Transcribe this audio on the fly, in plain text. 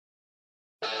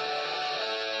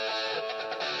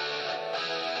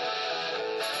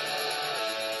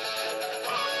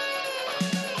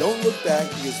Don't look back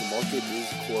because the market is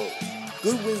closed.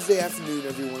 Good Wednesday afternoon,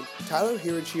 everyone. Tyler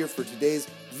Hirich here for today's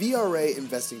VRA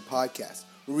Investing Podcast,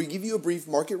 where we give you a brief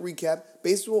market recap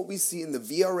based on what we see in the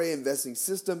VRA investing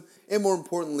system and, more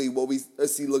importantly, what we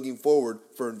see looking forward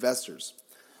for investors.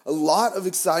 A lot of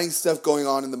exciting stuff going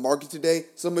on in the market today,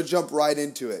 so I'm going to jump right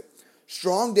into it.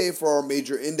 Strong day for our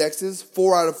major indexes,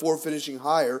 4 out of 4 finishing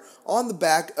higher on the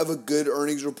back of a good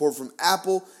earnings report from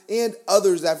Apple and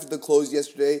others after the close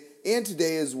yesterday and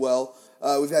today as well.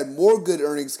 We've had more good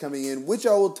earnings coming in, which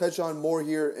I will touch on more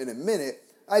here in a minute.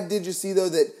 I did just see, though,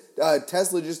 that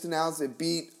Tesla just announced a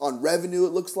beat on revenue,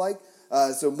 it looks like.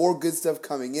 So more good stuff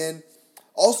coming in.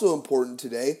 Also important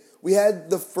today, we had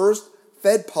the first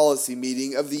Fed policy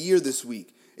meeting of the year this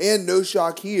week. And no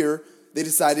shock here, they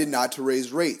decided not to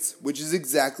raise rates, which is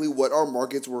exactly what our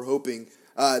markets were hoping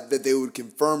that they would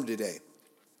confirm today.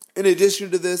 In addition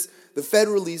to this, the Fed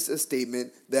released a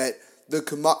statement that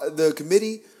the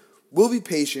committee will be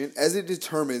patient as it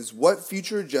determines what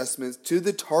future adjustments to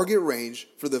the target range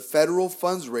for the federal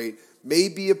funds rate may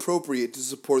be appropriate to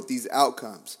support these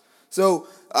outcomes. So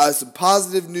some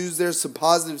positive news there, some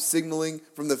positive signaling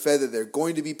from the Fed that they're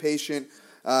going to be patient.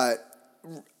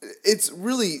 It's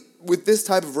really, with this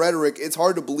type of rhetoric, it's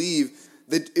hard to believe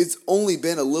that it's only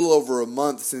been a little over a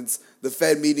month since the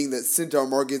Fed meeting that sent our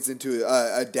markets into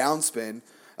a downspin.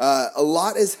 A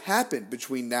lot has happened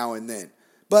between now and then.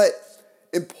 But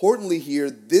importantly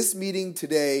here, this meeting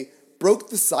today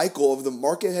broke the cycle of the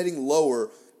market heading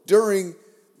lower during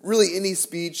really any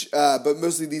speech, but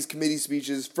mostly these committee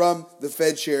speeches from the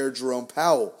Fed Chair Jerome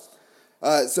Powell.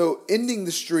 So ending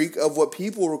the streak of what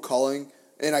people were calling,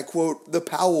 and I quote, the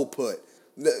Powell put,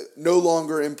 no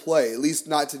longer in play, at least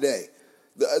not today.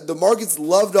 The markets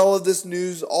loved all of this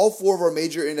news. All 4 of our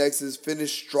major indexes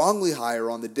finished strongly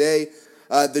higher on the day.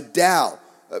 The Dow,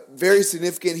 very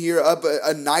significant here, up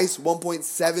a nice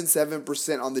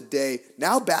 1.77% on the day,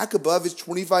 now back above its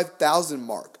 25,000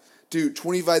 mark to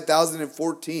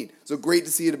 25,014. So great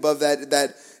to see it above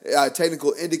that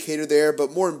technical indicator there,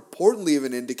 but more importantly of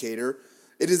an indicator,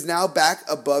 it is now back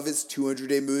above its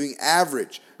 200-day moving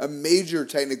average, a major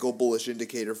technical bullish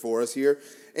indicator for us here.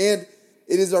 And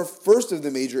it is our first of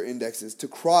the major indexes to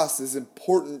cross this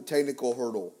important technical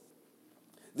hurdle.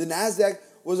 The NASDAQ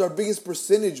was our biggest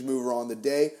percentage mover on the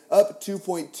day, up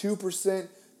 2.2%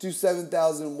 to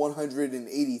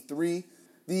 7,183.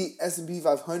 The S&P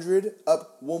 500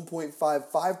 up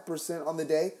 1.55% on the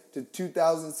day to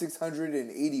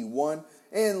 2,681.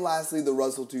 And lastly, the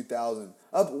Russell 2000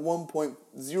 up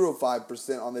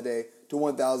 1.05% on the day to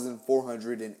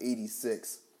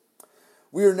 1,486.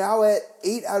 We are now at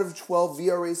 8 out of 12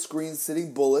 VRA screens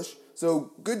sitting bullish,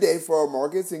 so good day for our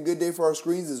markets and good day for our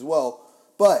screens as well.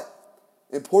 But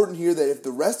important here that if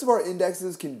the rest of our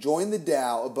indexes can join the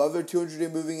Dow above their 200-day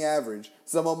moving average,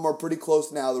 some of them are pretty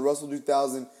close now. The Russell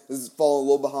 2000 is falling a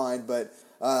little behind, but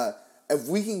if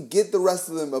we can get the rest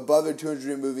of them above their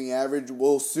 200-day moving average,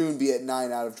 we'll soon be at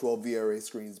 9 out of 12 VRA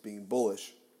screens being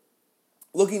bullish.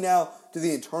 Looking now to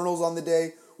the internals on the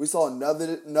day, we saw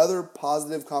another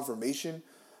positive confirmation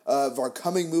of our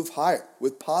coming move higher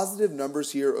with positive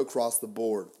numbers here across the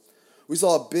board. We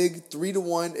saw a big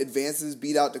 3-to-1 advances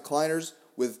beat out decliners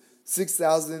with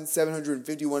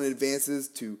 6,751 advances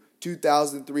to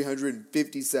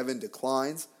 2,357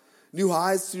 declines. New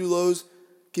highs to new lows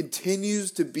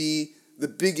continues to be the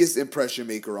biggest impression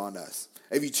maker on us.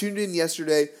 If you tuned in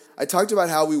yesterday, I talked about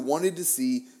how we wanted to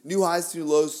see new highs to new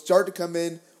lows start to come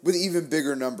in with even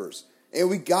bigger numbers. And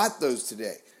we got those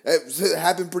today. It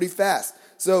happened pretty fast.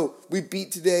 So we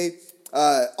beat today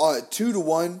on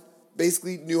 2-to-1,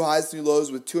 basically new highs to new lows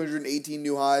with 218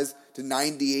 new highs to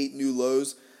 98 new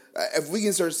lows. If we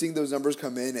can start seeing those numbers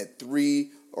come in at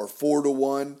 3 or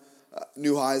 4-to-1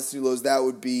 new highs to new lows, that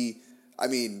would be,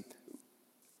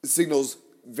 signals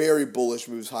very bullish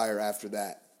moves higher after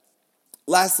that.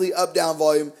 Lastly, up-down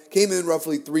volume came in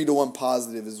roughly 3-to-1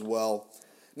 positive as well.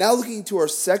 Now looking to our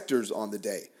sectors on the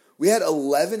day. We had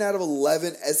 11 out of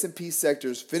 11 S&P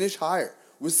sectors finish higher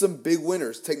with some big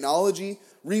winners. Technology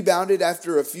rebounded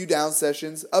after a few down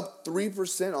sessions, up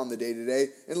 3% on the day today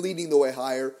and leading the way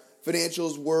higher.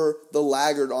 Financials were the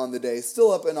laggard on the day,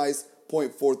 still up a nice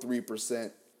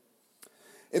 0.43%.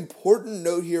 Important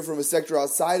note here from a sector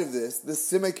outside of this, the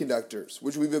semiconductors,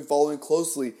 which we've been following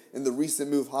closely in the recent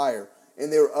move higher,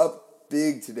 and they were up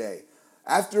big today.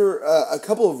 After a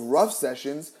couple of rough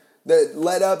sessions that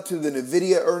led up to the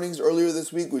NVIDIA earnings earlier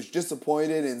this week, which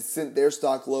disappointed and sent their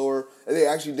stock lower, and they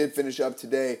actually did finish up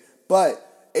today. But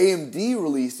AMD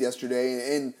released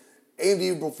yesterday, and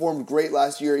AMD performed great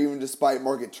last year even despite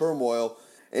market turmoil,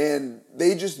 and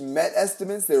they just met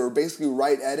estimates. They were basically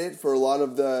right at it for a lot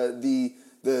of the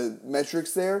the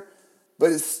metrics there. But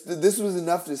this was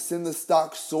enough to send the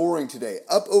stock soaring today,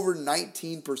 up over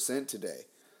 19% today.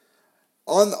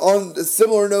 On a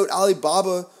similar note,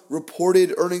 Alibaba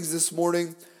reported earnings this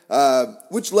morning,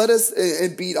 which led us,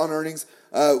 and beat on earnings,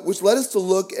 which led us to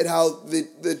look at how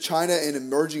the China and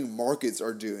emerging markets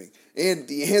are doing. And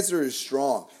the answer is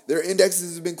strong. Their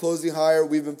indexes have been closing higher,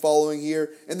 we've been following here,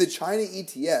 and the China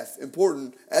ETF,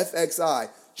 important, FXI,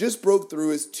 just broke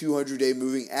through its 200-day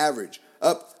moving average,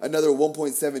 up another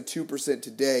 1.72%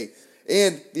 today.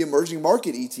 And the emerging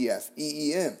market ETF,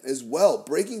 EEM, as well,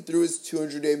 breaking through its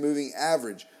 200-day moving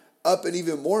average, up an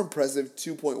even more impressive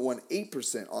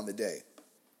 2.18% on the day.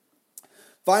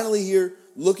 Finally here,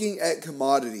 looking at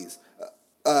commodities,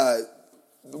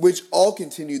 which all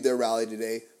continued their rally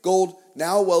today. Gold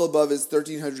now well above its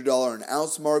 $1,300 an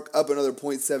ounce mark, up another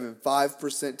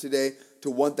 0.75% today to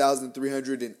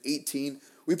 $1,318.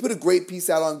 We put a great piece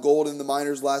out on gold in the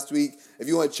miners last week. If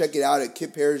you want to check it out at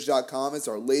kitparrish.com, it's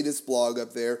our latest blog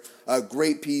up there. A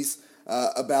great piece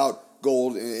about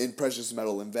gold and precious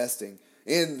metal investing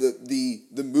and the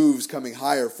moves coming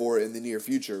higher for it in the near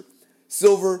future.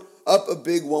 Silver up a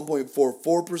big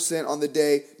 1.44% on the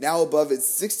day, now above its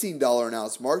 $16 an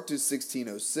ounce mark to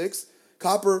 $16.06.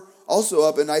 Copper also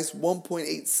up a nice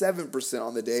 1.87%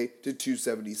 on the day to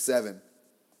 $2.77.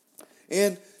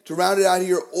 And to round it out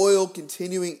here, oil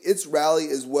continuing its rally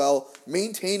as well,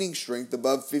 maintaining strength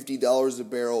above $50 a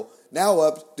barrel, now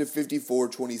up to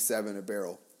 $54.27 a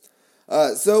barrel.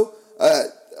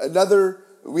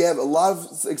 We have a lot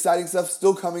of exciting stuff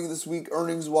still coming this week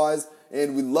earnings-wise,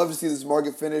 and we'd love to see this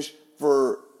market finish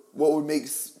for what would make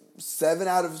 7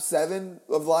 out of 7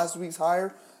 of last week's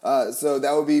higher. So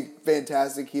that would be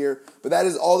fantastic here. But that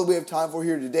is all that we have time for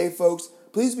here today, folks.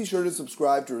 Please be sure to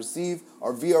subscribe to receive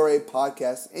our VRA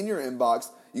podcast in your inbox.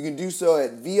 You can do so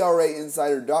at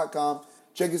VRAinsider.com.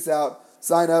 Check us out,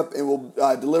 sign up, and we'll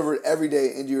deliver it every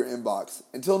day into your inbox.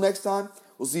 Until next time,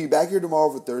 we'll see you back here tomorrow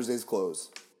for Thursday's close.